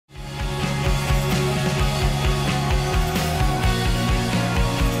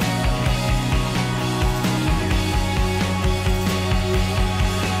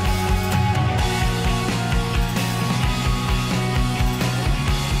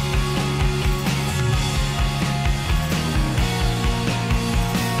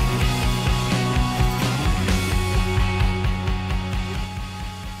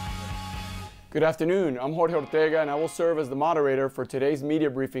Good afternoon. I'm Jorge Ortega, and I will serve as the moderator for today's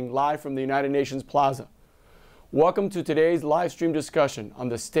media briefing live from the United Nations Plaza. Welcome to today's live stream discussion on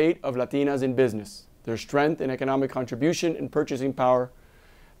the state of Latinas in business, their strength and economic contribution and purchasing power,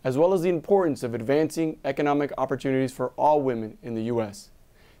 as well as the importance of advancing economic opportunities for all women in the U.S.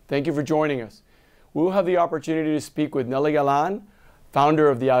 Thank you for joining us. We will have the opportunity to speak with Nely Galan, founder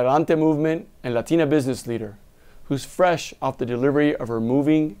of the Adelante movement and Latina business leader, who's fresh off the delivery of her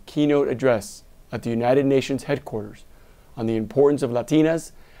moving keynote address at the United Nations headquarters on the importance of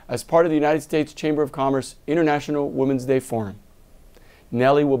Latinas as part of the United States Chamber of Commerce International Women's Day Forum.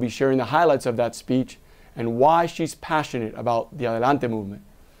 Nely will be sharing the highlights of that speech and why she's passionate about the Adelante movement,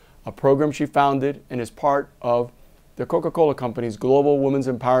 a program she founded and is part of the Coca-Cola Company's Global Women's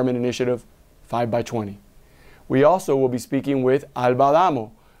Empowerment Initiative 5x20. We also will be speaking with Alba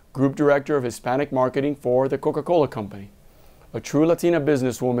Adamo, Group Director of Hispanic Marketing for the Coca-Cola Company. A true Latina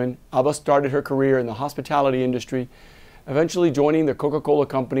businesswoman, Alba started her career in the hospitality industry, eventually joining the Coca-Cola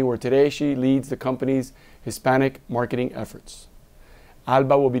Company, where today she leads the company's Hispanic marketing efforts.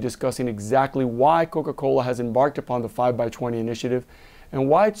 Alba will be discussing exactly why Coca-Cola has embarked upon the 5x20 initiative and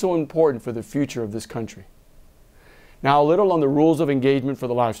why it's so important for the future of this country. Now, a little on the rules of engagement for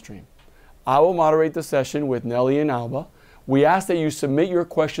the live stream. I will moderate the session with Nely and Alba. We ask that you submit your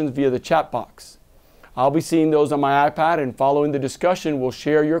questions via the chat box. I'll be seeing those on my iPad, and following the discussion, we'll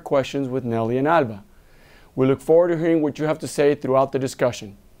share your questions with Nely and Alba. We look forward to hearing what you have to say throughout the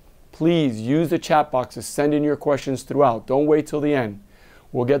discussion. Please use the chat box to send in your questions throughout. Don't wait till the end.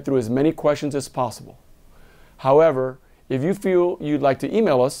 We'll get through as many questions as possible. However, if you feel you'd like to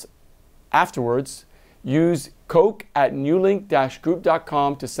email us afterwards, use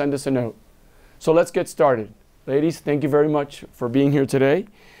coke@newlink-group.com to send us a note. So let's get started. Ladies, thank you very much for being here today.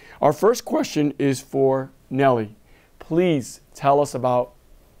 Our first question is for Nely. Please tell us about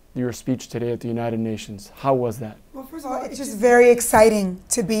your speech today at the United Nations. How was that? Well, first of all, it's just very exciting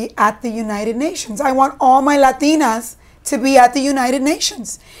to be at the United Nations. I want all my Latinas to be at the United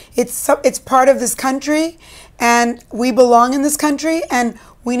Nations. It's part of this country, and we belong in this country, and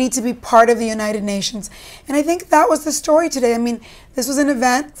we need to be part of the United Nations. And I think that was the story today. I mean, this was an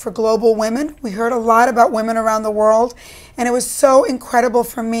event for global women. We heard a lot about women around the world, and it was so incredible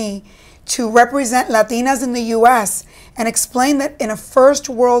for me to represent Latinas in the U.S. and explain that in a first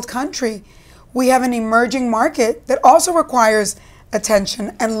world country, we have an emerging market that also requires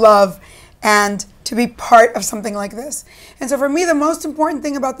attention and love and to be part of something like this. And so for me, the most important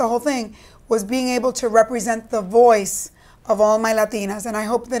thing about the whole thing was being able to represent the voice of all my Latinas, and I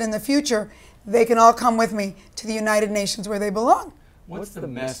hope that in the future they can all come with me to the United Nations where they belong. What's the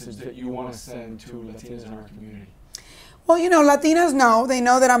message that you want to send to Latinas in our community? Well, you know, Latinas they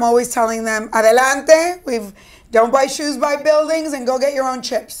know that I'm always telling them, Adelante, don't buy shoes, buy buildings, and go get your own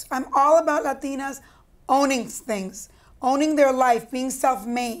chips. I'm all about Latinas owning things, owning their life, being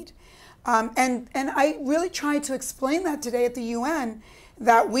self-made. And I really tried to explain that today at the UN,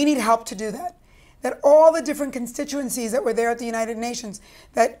 that we need help to do that. That all the different constituencies that were there at the United Nations,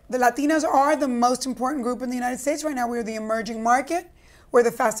 that the Latinas are the most important group in the United States right now. We're the emerging market. We're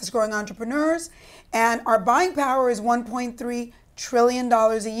the fastest growing entrepreneurs. And our buying power is $1.3 trillion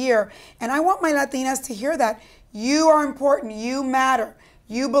a year. And I want my Latinas to hear that. You are important. You matter.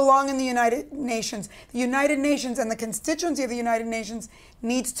 You belong in the United Nations. The United Nations and the constituency of the United Nations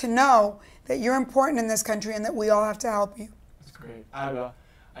needs to know that you're important in this country and that we all have to help you. That's great.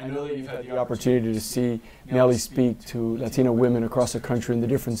 I know that you've had the opportunity to see Nely speak to Latina women across the country in the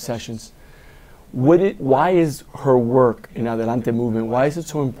different sessions. Why is her work in Adelante movement, why is it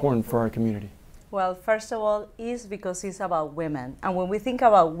so important for our community? Well, first of all, it's because it's about women. And when we think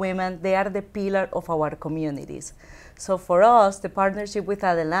about women, they are the pillar of our communities. So for us, the partnership with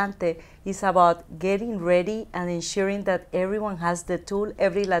Adelante is about getting ready and ensuring that everyone has the tool,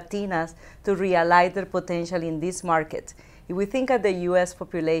 every Latinas, to realize their potential in this market. If we think of the U.S.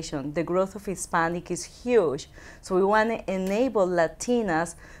 population, the growth of Hispanic is huge. So we want to enable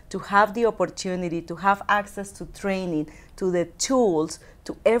Latinas to have the opportunity to have access to training, to the tools,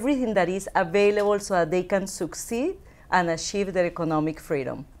 to everything that is available so that they can succeed and achieve their economic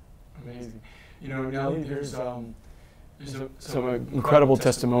freedom. Amazing. You know, Nely, there's some incredible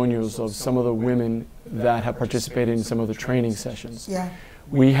testimonials of some of the women that have participated in some of the training sessions. Yeah.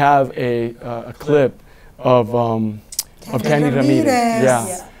 We have a clip of Candy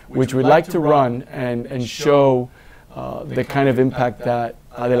Ramirez, which we'd like to run and show the kind of impact that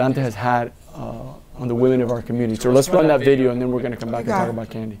Adelante has had on the women of our community. So let's run that video, and then we're going to come back and talk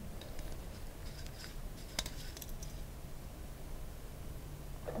about Candy.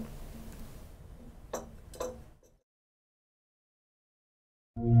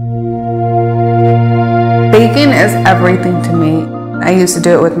 everything to me. I used to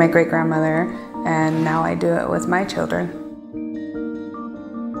do it with my great-grandmother, and now I do it with my children.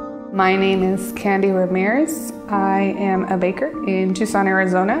 My name is Candy Ramirez. I am a baker in Tucson,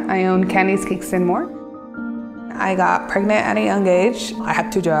 Arizona. I own Candy's Cakes and More. I got pregnant at a young age. I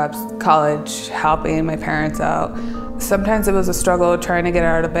had 2 jobs, college, helping my parents out. Sometimes it was a struggle trying to get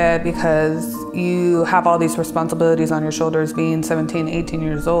out of bed because you have all these responsibilities on your shoulders being 17, 18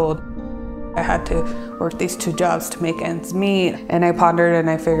 years old. I had to work these 2 jobs to make ends meet. And I pondered and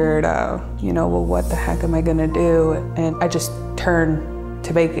I figured, well, what the heck am I gonna do? And I just turned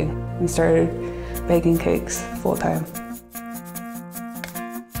to baking and started baking cakes full time.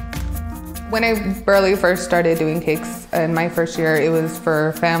 When I barely first started doing cakes in my first year, it was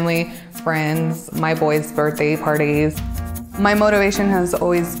for family, friends, my boys' birthday parties. My motivation has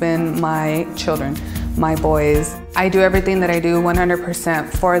always been my children, my boys. I do everything that I do 100%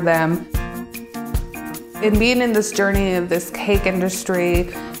 for them. In being in this journey of this cake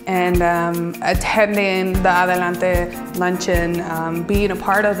industry and attending the Adelante luncheon, being a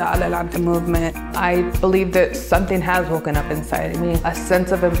part of the Adelante movement, I believe that something has woken up inside of me. A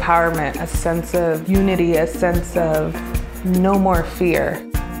sense of empowerment, a sense of unity, a sense of no more fear.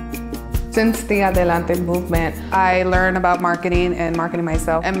 Since the Adelante movement, I learned about marketing and marketing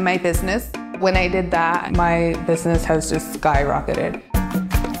myself and my business. When I did that, my business has just skyrocketed.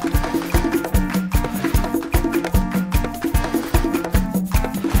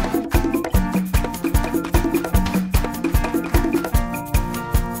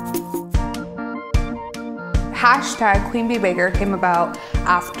 Hashtag Queen Bee Baker came about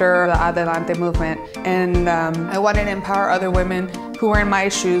after the Adelante movement, and I wanted to empower other women who were in my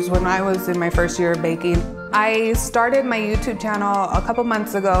shoes when I was in my first year of baking. I started my YouTube channel a couple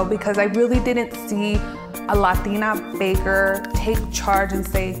months ago because I really didn't see a Latina baker take charge and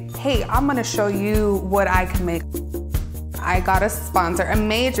say, hey, I'm gonna show you what I can make. I got a sponsor, a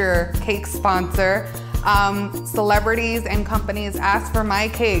major cake sponsor. Celebrities and companies asked for my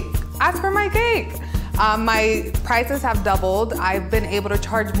cake. My prices have doubled. I've been able to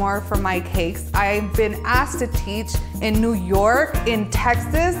charge more for my cakes. I've been asked to teach in New York, in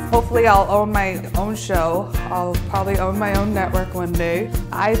Texas. Hopefully I'll own my own show. I'll probably own my own network one day.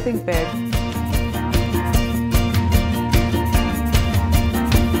 I think big.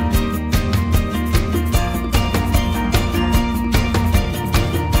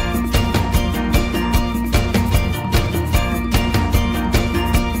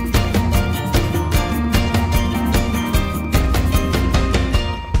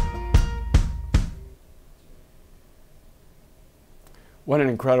 What an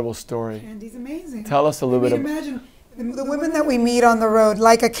incredible story. Candy's amazing. Tell us a little bit. Imagine the women that we meet on the road,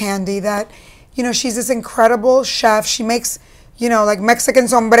 like a Candy, that, she's this incredible chef. She makes, like Mexican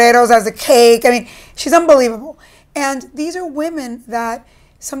sombreros as a cake. I mean, she's unbelievable. And these are women that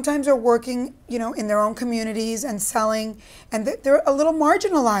sometimes are working, in their own communities and selling, and they're a little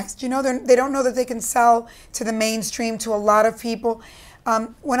marginalized. They don't know that they can sell to the mainstream, to a lot of people.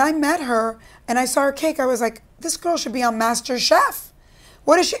 When I met her and I saw her cake, I was like, this girl should be on Master Chef.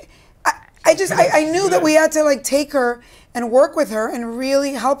 What is she? I knew that we had to take her and work with her and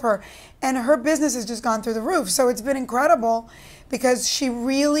really help her. And her business has just gone through the roof. So it's been incredible because she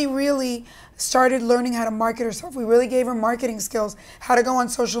really, really started learning how to market herself. We really gave her marketing skills, how to go on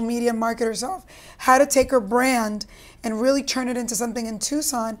social media and market herself, how to take her brand and really turn it into something in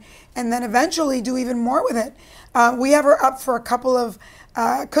Tucson, and then eventually do even more with it. We have her up for a couple of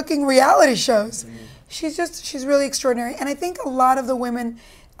cooking reality shows. She's really extraordinary. And I think a lot of the women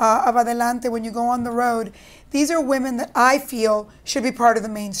of Adelante, when you go on the road, these are women that I feel should be part of the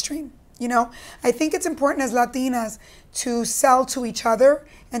mainstream. I think it's important as Latinas to sell to each other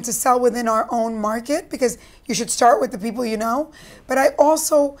and to sell within our own market, because you should start with the people you know. But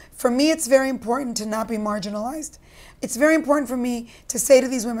for me, it's very important to not be marginalized. It's very important for me to say to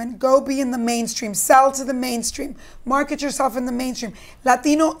these women, go be in the mainstream, sell to the mainstream, market yourself in the mainstream.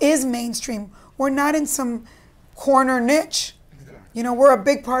 Latino is mainstream. We're not in some corner niche. Exactly. We're a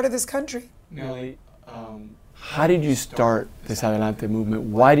big part of this country. Nely, how did you start this Adelante movement?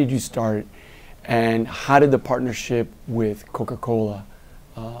 Why did you start it? And how did the partnership with Coca-Cola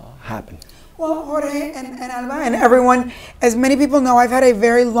happen? Well, Jorge and Alba and everyone, as many people know, I've had a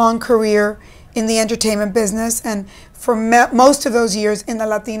very long career in the entertainment business, and for most of those years in the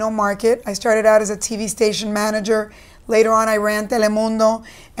Latino market. I started out as a TV station manager. Later on, I ran Telemundo,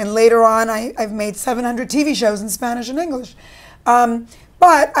 and later on, I've made 700 TV shows in Spanish and English.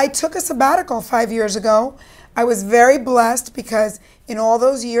 But I took a sabbatical 5 years ago. I was very blessed because in all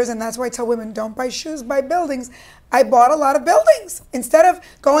those years, and that's why I tell women, don't buy shoes, buy buildings. I bought a lot of buildings. Instead of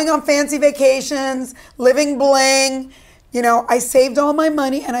going on fancy vacations, living bling, you know, I saved all my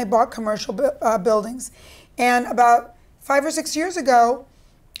money and I bought commercial buildings. And about 5 or 6 years ago,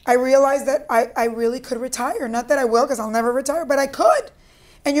 I realized that I really could retire. Not that I will, because I'll never retire, but I could.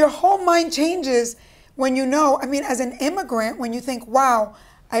 And your whole mind changes when you know, I mean, as an immigrant, when you think, wow,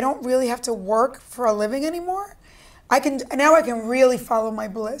 I don't really have to work for a living anymore. Now I can really follow my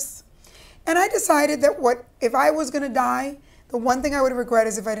bliss. And I decided that if I was going to die, the one thing I would regret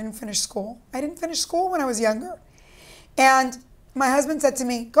is if I didn't finish school. I didn't finish school when I was younger. And my husband said to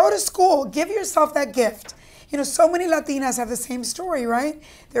me, go to school, give yourself that gift. You know, so many Latinas have the same story, right?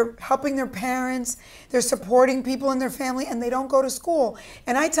 They're helping their parents, they're supporting people in their family, and they don't go to school.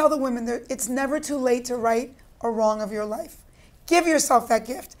 And I tell the women that it's never too late to right a wrong of your life. Give yourself that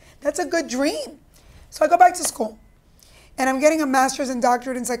gift. That's a good dream. So I go back to school. And I'm getting a master's and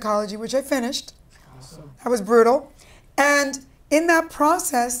doctorate in psychology, which I finished. Awesome. That was brutal. And in that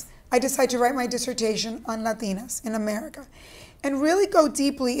process, I decided to write my dissertation on Latinas in America and really go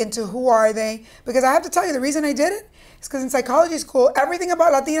deeply into who are they. Because I have to tell you, the reason I did it is because in psychology school, everything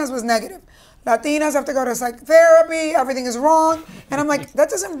about Latinas was negative. Latinas have to go to psychotherapy, everything is wrong. And I'm like, that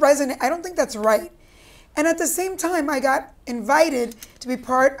doesn't resonate. I don't think that's right. And at the same time, I got invited to be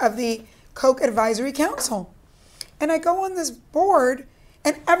part of the Coke Advisory Council. And I go on this board,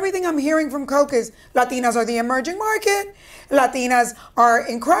 and everything I'm hearing from Coke is Latinas are the emerging market, Latinas are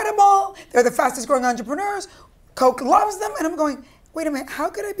incredible, they're the fastest growing entrepreneurs, Coke loves them, and I'm going, wait a minute, how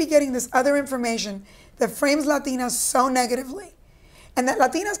could I be getting this other information that frames Latinas so negatively? And that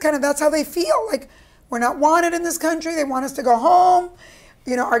Latinas that's how they feel, like we're not wanted in this country, they want us to go home,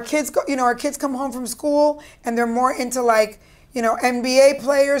 you know, our kids come home from school and they're more into like, you know, NBA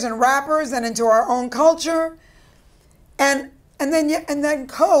players and rappers than into our own culture. And then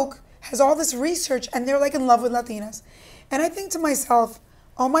Coke has all this research and they're like in love with Latinas. And I think to myself,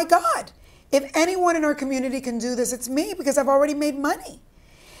 oh my God, if anyone in our community can do this, it's me, because I've already made money.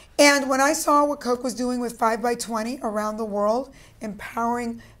 And when I saw what Coke was doing with 5 by 20 around the world,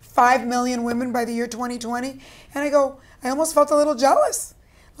 empowering 5 million women by the year 2020, and I almost felt a little jealous.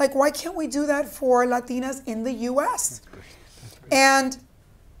 Like, why can't we do that for Latinas in the US? And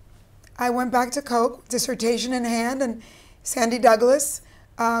I went back to Coke, dissertation in hand, and Sandy Douglas,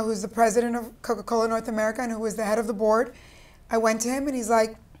 who's the president of Coca-Cola North America and who was the head of the board, I went to him and he's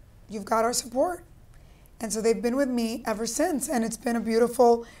like, you've got our support. And so they've been with me ever since. And it's been a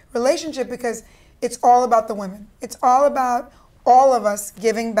beautiful relationship because it's all about the women. It's all about all of us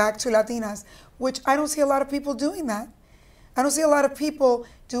giving back to Latinas, which I don't see a lot of people doing that. I don't see a lot of people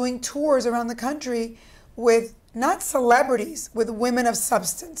doing tours around the country with not celebrities, with women of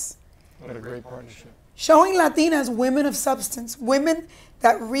substance. What a great partnership. Showing Latinas women of substance, women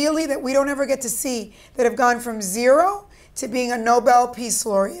that we don't ever get to see, that have gone from zero to being a Nobel Peace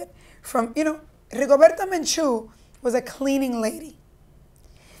Laureate. From, you know, Rigoberta Menchú was a cleaning lady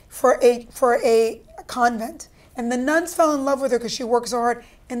for a convent. And the nuns fell in love with her because she worked so hard,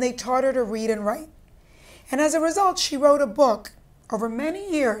 and they taught her to read and write. And as a result, she wrote a book over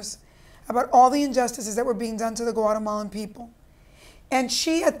many years about all the injustices that were being done to the Guatemalan people. And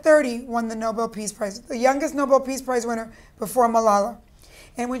she, at 30, won the Nobel Peace Prize, the youngest Nobel Peace Prize winner before Malala.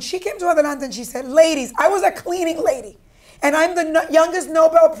 And when she came to Adelante and she said, ladies, I was a cleaning lady, and I'm the youngest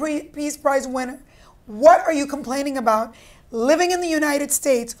Nobel Peace Prize winner. What are you complaining about living in the United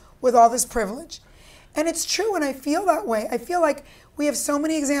States with all this privilege? And it's true, and I feel that way. I feel like we have so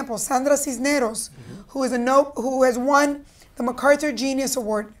many examples. Sandra Cisneros, who has won the MacArthur Genius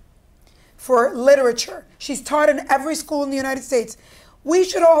Award for literature. She's taught in every school in the United States. We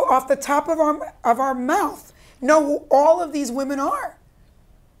should all, off the top of our mouth, know who all of these women are.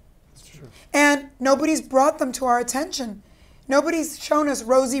 That's true. And nobody's brought them to our attention. Nobody's shown us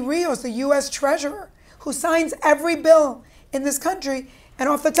Rosie Rios, the U.S. Treasurer, who signs every bill in this country, and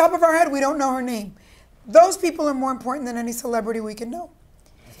off the top of our head, we don't know her name. Those people are more important than any celebrity we can know.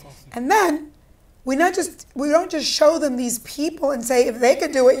 That's awesome. And then, we don't just show them these people and say, if they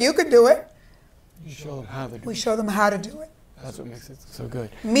could do it, you could do it. You show them how to do it. We show them how to do it. That's what makes it so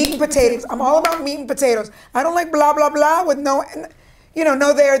good. Meat and potatoes. I'm all about meat and potatoes. I don't like blah, blah, blah with no there.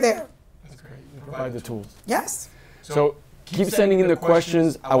 That's great. You provide the tools. Yes. So keep sending in the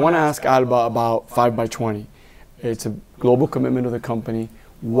questions. I want to ask Alba about 5 by 20. It's a global commitment of the company.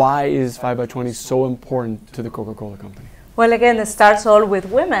 Why is 5 by 20 so important to the Coca-Cola company? Well, again, it starts all with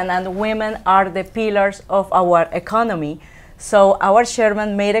women, and women are the pillars of our economy. So our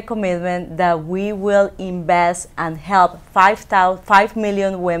chairman made a commitment that we will invest and help 5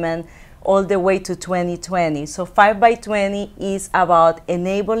 million women all the way to 2020. So 5 by 20 is about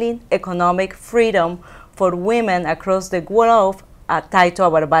enabling economic freedom for women across the globe tied to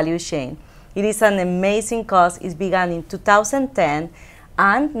our value chain. It is an amazing cause. It began in 2010,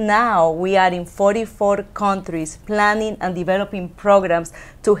 and now we are in 44 countries planning and developing programs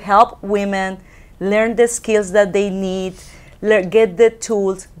to help women learn the skills that they need, get the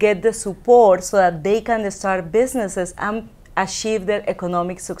tools, get the support so that they can start businesses and achieve their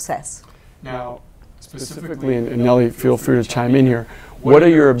economic success. Now, specifically, and Nely, feel free to chime in here, what are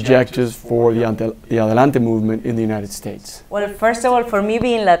your objectives for the Adelante movement in the United States? Well, first of all, for me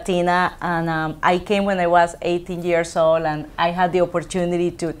being Latina, and I came when I was 18 years old, and I had the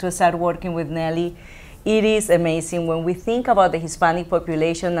opportunity to start working with Nely. It is amazing. When we think about the Hispanic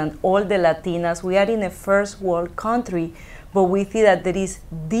population and all the Latinas, we are in a first world country, but we see that there is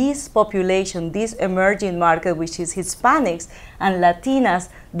this population, this emerging market, which is Hispanics and Latinas,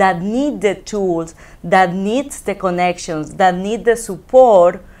 that need the tools, that needs the connections, that need the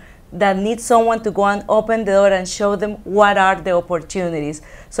support, that need someone to go and open the door and show them what are the opportunities.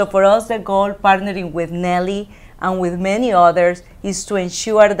 So for us, the goal, partnering with Nely and with many others, is to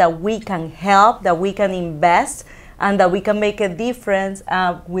ensure that we can help, that we can invest, and that we can make a difference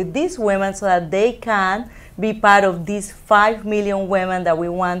with these women so that they can be part of these 5 million women that we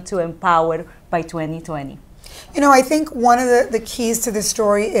want to empower by 2020. You know, I think one of the keys to this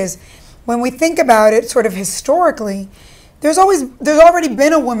story is when we think about it sort of historically, there's already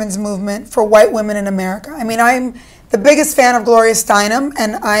been a women's movement for white women in America. I mean, I'm the biggest fan of Gloria Steinem,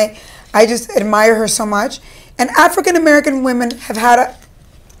 and I just admire her so much. And African American women have had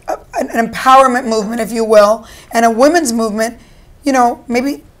an empowerment movement, if you will, and a women's movement, you know,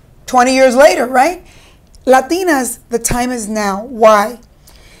 maybe 20 years later, right? Latinas, the time is now. Why?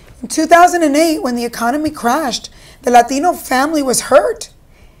 In 2008, when the economy crashed, the Latino family was hurt.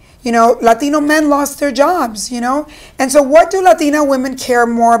 You know, Latino men lost their jobs, you know? And so what do Latina women care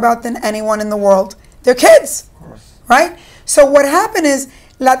more about than anyone in the world? Their kids, right? So what happened is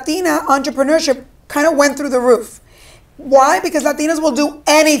Latina entrepreneurship kind of went through the roof. Why? Because Latinas will do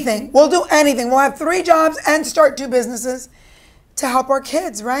anything. We'll do anything. We'll have 3 jobs and start 2 businesses to help our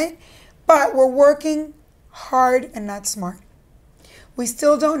kids, right? But we're working hard and not smart. We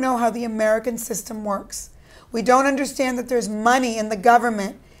still don't know how the American system works. We don't understand that there's money in the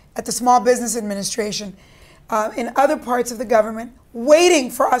government, at the Small Business Administration, in other parts of the government, waiting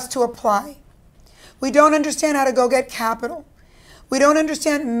for us to apply. We don't understand how to go get capital. We don't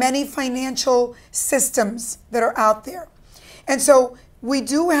understand many financial systems that are out there. And so we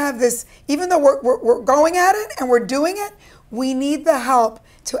do have this, even though we're going at it and we're doing it, we need the help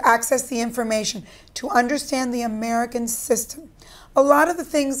to access the information, to understand the American system. A lot of the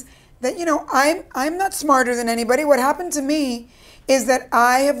things that, you know, I'm not smarter than anybody. What happened to me is that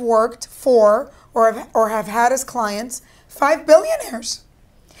I have worked for or have had as clients 5 billionaires.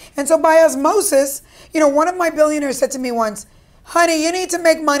 And so by osmosis, you know, one of my billionaires said to me once, honey, you need to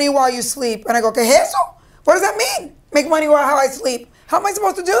make money while you sleep. And I go, ¿qué es eso? What does that mean? Make money while I sleep? How am I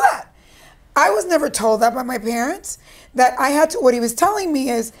supposed to do that? I was never told that by my parents. That I had to, what he was telling me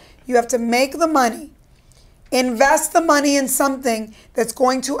is, you have to make the money, invest the money in something that's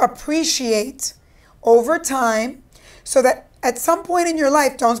going to appreciate over time, so that at some point in your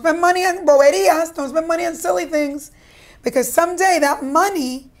life, don't spend money on boberías, don't spend money on silly things, because someday that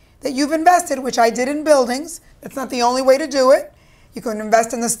money that you've invested, which I did in buildings, that's not the only way to do it. You can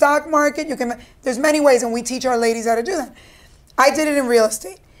invest in the stock market, there's many ways, and we teach our ladies how to do that. I did it in real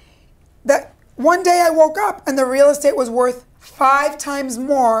estate. That one day I woke up and the real estate was worth 5 times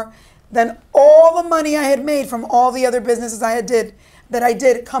more than all the money I had made from all the other businesses I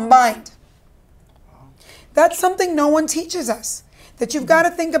did combined. That's something no one teaches us. That you've got to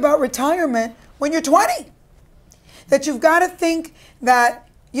think about retirement when you're 20. That you've got to think that,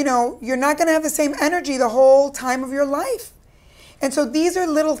 you know, you're not going to have the same energy the whole time of your life. And so these are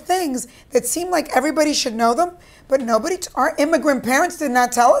little things that seem like everybody should know them, but our immigrant parents did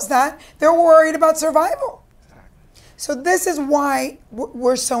not tell us that. They're worried about survival. So this is why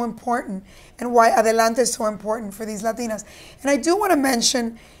we're so important and why Adelante is so important for these Latinas. And I do want to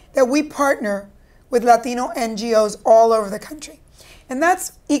mention that we partner with Latino NGOs all over the country. And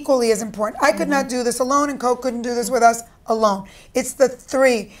that's equally as important. I could not do this alone, and Coke couldn't do this with us alone. It's the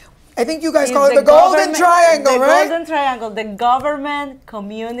 3. I think you guys call it the Golden Triangle, right? The Golden Triangle, the government,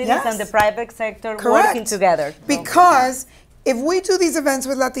 communities, and the private sector working together. Because if we do these events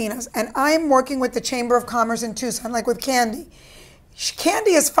with Latinas, and I'm working with the Chamber of Commerce in Tucson, like with Candy,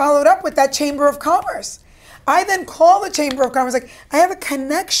 Candy has followed up with that Chamber of Commerce. I then call the Chamber of Commerce, like, I have a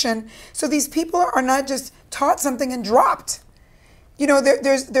connection, so these people are not just taught something and dropped.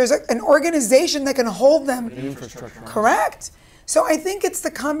 there's an organization that can hold them. The infrastructure. Correct. So I think it's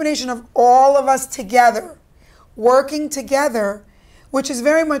the combination of all of us together, working together, which is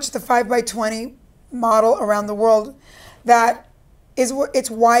very much the 5x20 model around the world, that it's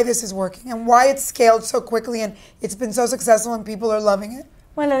why this is working and why it's scaled so quickly and it's been so successful and people are loving it.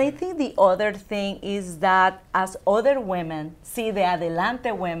 Well, and I think the other thing is that as other women see the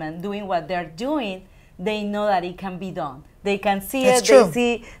Adelante women doing what they're doing, they know that it can be done. They can see That's it, true. they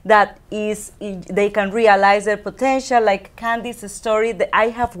see that they can realize their potential, like Candy's story. That I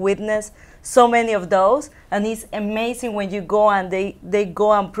have witnessed so many of those, and it's amazing when you go and they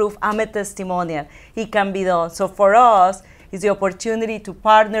go and prove, I'm a testimonial, it can be done. So for us, it's the opportunity to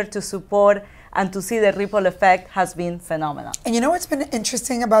partner, to support, and to see the ripple effect has been phenomenal. And you know what's been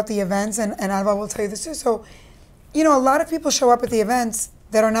interesting about the events, and Alba will tell you this too, so, a lot of people show up at the events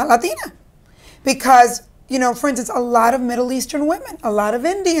that are not Latina. Because, for instance, a lot of Middle Eastern women, a lot of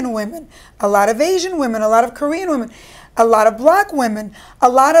Indian women, a lot of Asian women, a lot of Korean women, a lot of Black women, a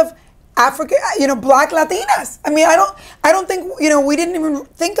lot of African, Black Latinas. I mean, I don't think, we didn't even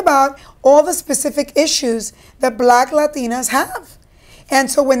think about all the specific issues that Black Latinas have. And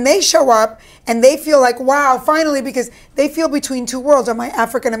so when they show up and they feel like, wow, finally, because they feel between two worlds. Am I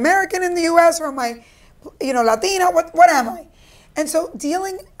African American in the US or am I, Latina? What am I? And so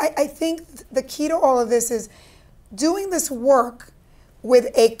I think the key to all of this is doing this work with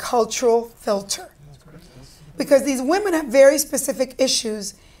a cultural filter. Because these women have very specific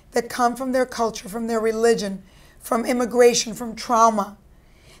issues that come from their culture, from their religion, from immigration, from trauma,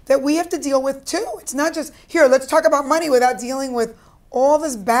 that we have to deal with too. It's not just, here, let's talk about money without dealing with all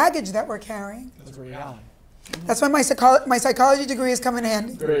this baggage that we're carrying. That's reality. That's why my psychology degree has come in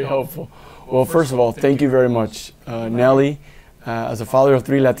handy. Very helpful. Well, first of all, thank you very much. Nely, as a father of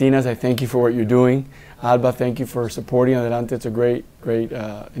 3 Latinas, I thank you for what you're doing. Alba, thank you for supporting Adelante. It's a great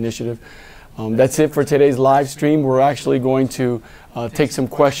initiative. That's it for today's live stream. We're actually going to take some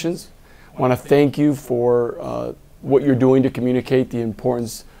questions. I want to thank you for what you're doing to communicate the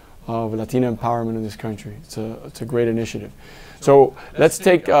importance of Latina empowerment in this country. It's a great initiative. So let's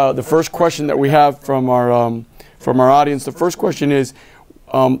take the first question that we have from our audience. The first question is,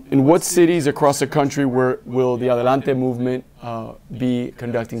 in what cities across the country will the Adelante movement be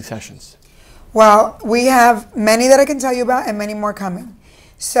conducting sessions? Well, we have many that I can tell you about and many more coming.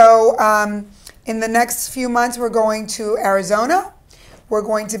 So in the next few months, we're going to Arizona. We're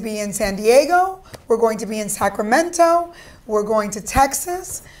going to be in San Diego. We're going to be in Sacramento. We're going to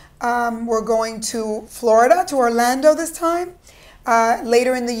Texas. We're going to Florida, to Orlando this time.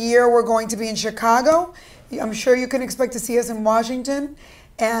 Later in the year, we're going to be in Chicago. I'm sure you can expect to see us in Washington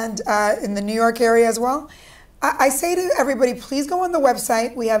and in the New York area as well. I say to everybody, please go on the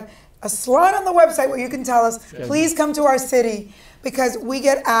website. We have a slot on the website where you can tell us, please come to our city, because we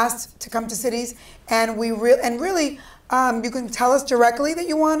get asked to come to cities, and really, you can tell us directly that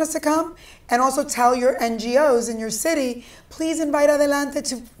you want us to come, and also tell your NGOs in your city, please invite Adelante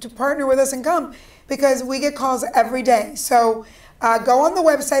to partner with us and come, because we get calls every day. So go on the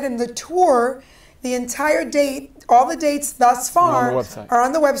website, and the tour, the entire date, all the dates thus far are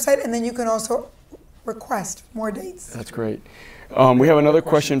on the website, and then you can also request more dates. That's great. We have another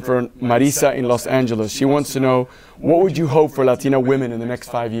question for Marisa in Los Angeles. She wants to know, what would you hope for Latina women in the next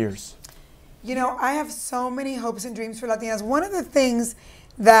 5 years? I have so many hopes and dreams for Latinas. One of the things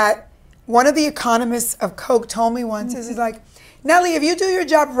that one of the economists of Coke told me once is like, Nely, if you do your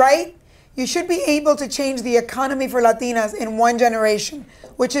job right, you should be able to change the economy for Latinas in 1 generation,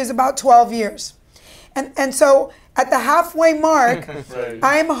 which is about 12 years. And so at the halfway mark,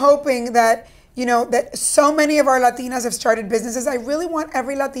 I'm hoping that that so many of our Latinas have started businesses. I really want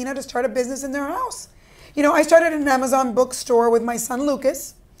every Latina to start a business in their house. I started an Amazon bookstore with my son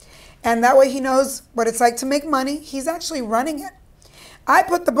Lucas, and that way he knows what it's like to make money. He's actually running it. I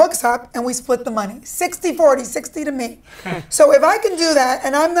put the books up and we split the money. 60-40, 60 to me. So if I can do that,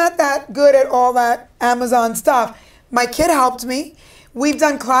 and I'm not that good at all that Amazon stuff, my kid helped me. We've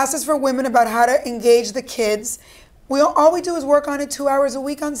done classes for women about how to engage the kids. All we do is work on it 2 hours a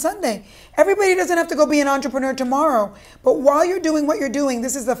week on Sunday. Everybody doesn't have to go be an entrepreneur tomorrow. But while you're doing what you're doing,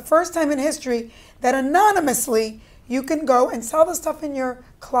 this is the first time in history that anonymously you can go and sell the stuff in your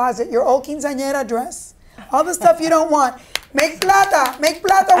closet, your old quinceañera dress, all the stuff you don't want. Make plata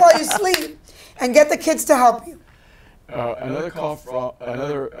while you sleep, and get the kids to help you. Another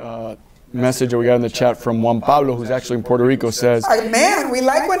message that we got in the chat from Juan Pablo, who's actually in Puerto Rico, says, man, we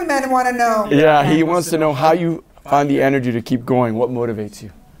like what men want to know. Yeah, he wants to know how you find the energy to keep going. What motivates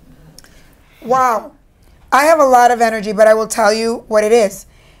you? Wow. I have a lot of energy, but I will tell you what it is.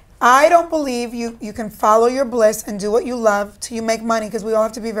 I don't believe you can follow your bliss and do what you love till you make money, because we all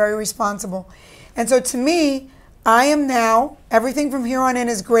have to be very responsible. And so to me, I am now, everything from here on in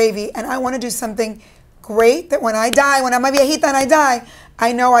is gravy, and I want to do something great that when I die, when I'm a viejita and I die,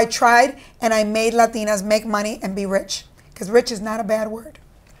 I know I tried and I made Latinas make money and be rich, because rich is not a bad word.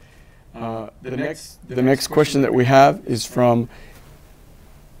 The next question that we have is from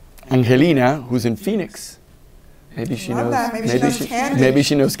Angelina, who's in Phoenix. Maybe she knows. Maybe she knows Candy. Maybe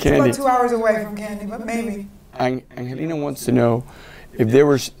she knows Candy. It's about 2 hours away from Candy, but maybe. Angelina wants to know if there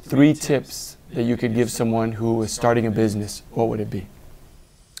were 3 tips that you could give someone who is starting a business, what would it be?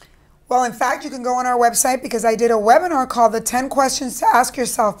 Well, in fact, you can go on our website, because I did a webinar called the 10 Questions to Ask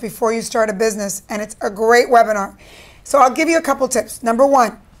Yourself Before You Start a Business, and it's a great webinar. So I'll give you a couple tips. Number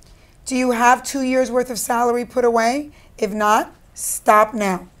 1, do you have 2 years worth of salary put away? If not, stop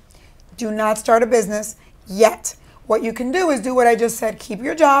now. Do not start a business yet. What you can do is do what I just said. Keep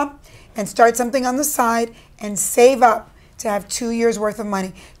your job and start something on the side and save up to have 2 years worth of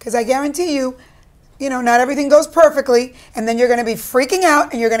money. Because I guarantee you, not everything goes perfectly, and then you're going to be freaking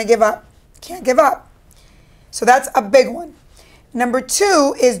out and you're going to give up. Can't give up. So that's a big one. Number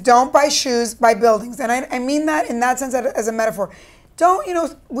 2 is don't buy shoes, buy buildings. And I mean that in that sense as a metaphor.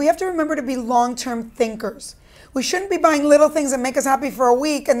 We have to remember to be long-term thinkers. We shouldn't be buying little things that make us happy for a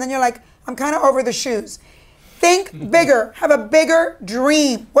week, and then you're like, I'm kind of over the shoes. Think bigger. Have a bigger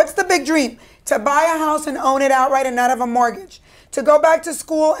dream. What's the big dream? To buy a house and own it outright and not have a mortgage. To go back to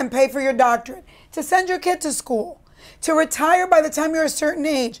school and pay for your doctorate. To send your kid to school. To retire by the time you're a certain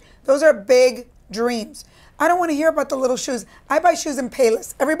age. Those are big dreams. I don't want to hear about the little shoes. I buy shoes in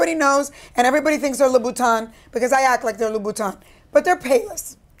Payless. Everybody knows, and everybody thinks they're Louboutin because I act like they're Louboutin. But they're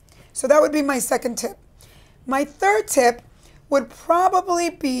Payless. So that would be my second tip. My third tip would probably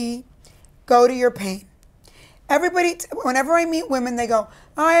be go to your pain. Everybody, whenever I meet women, they go,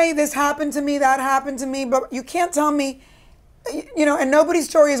 this happened to me, that happened to me, but you can't tell me, and nobody's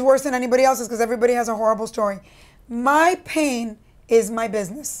story is worse than anybody else's, because everybody has a horrible story. My pain is my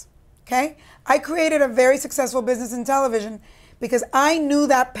business, okay? I created a very successful business in television because I knew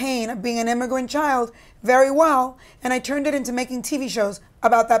that pain of being an immigrant child very well, and I turned it into making TV shows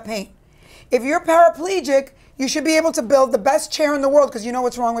about that pain. If you're paraplegic, you should be able to build the best chair in the world because you know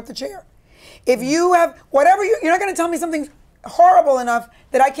what's wrong with the chair. If you have whatever, you're not going to tell me something horrible enough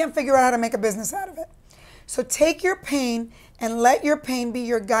that I can't figure out how to make a business out of it. So take your pain and let your pain be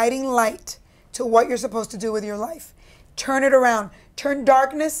your guiding light to what you're supposed to do with your life. Turn it around. Turn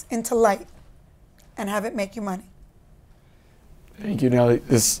darkness into light and have it make you money. Thank you, Nely.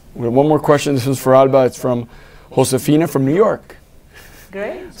 We have one more question. This one's for Alba. It's from Josefina from New York.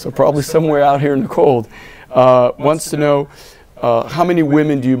 Great. So probably somewhere out here in the cold. Wants to know, how many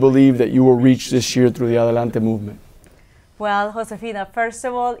women do you believe that you will reach this year through the Adelante movement? Well, Josefina, first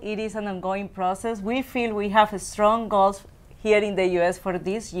of all, it is an ongoing process. We feel we have strong goals here in the U.S. for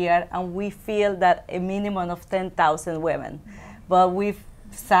this year, and we feel that a minimum of 10,000 women. But we've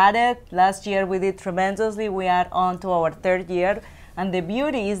started, last year we did tremendously. We are on to our 3rd year. And the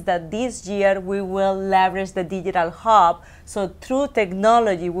beauty is that this year we will leverage the digital hub. So through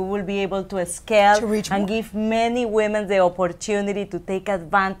technology, we will be able to scale and give many women the opportunity to take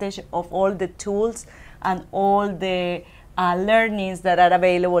advantage of all the tools and all the learnings that are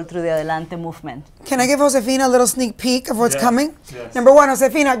available through the Adelante movement. Can I give Josefina a little sneak peek of what's coming? Yes. Number 1,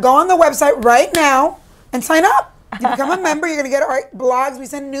 Josefina, go on the website right now and sign up. You become a member, you're going to get our blogs. We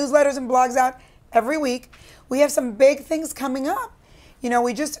send newsletters and blogs out every week. We have some big things coming up.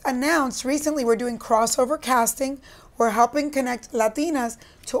 We just announced recently we're doing crossover casting. We're helping connect Latinas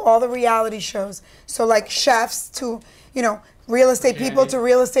to all the reality shows. So like chefs to, real estate people to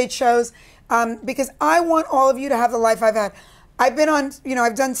real estate shows. Because I want all of you to have the life I've had. I've been on,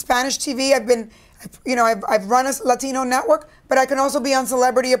 I've done Spanish TV. I've run a Latino network, but I can also be on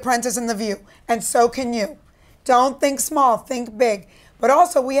Celebrity Apprentice and The View. And so can you. Don't think small, think big. But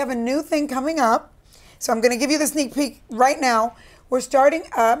also we have a new thing coming up. So I'm going to give you the sneak peek right now. We're starting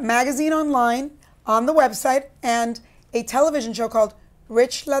a magazine online on the website and a television show called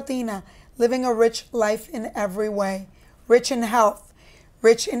Rich Latina, Living a Rich Life in Every Way. Rich in health,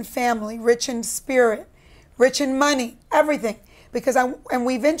 rich in family, rich in spirit, rich in money, everything. And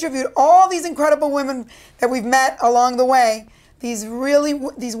we've interviewed all these incredible women that we've met along the way, these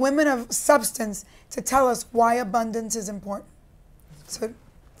women of substance, to tell us why abundance is important. So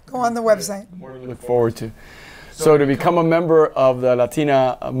go on the website. More to look forward to. So to become a member of the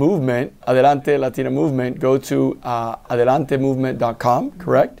Latina movement, Adelante Latina movement, go to adelantemovement.com,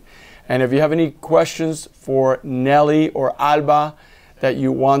 correct? And if you have any questions for Nely or Alba that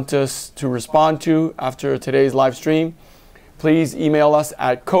you want us to respond to after today's live stream, please email us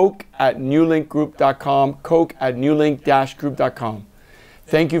at coke@newlinkgroup.com, coke@newlink-group.com.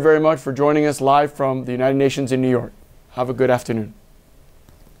 Thank you very much for joining us live from the United Nations in New York. Have a good afternoon.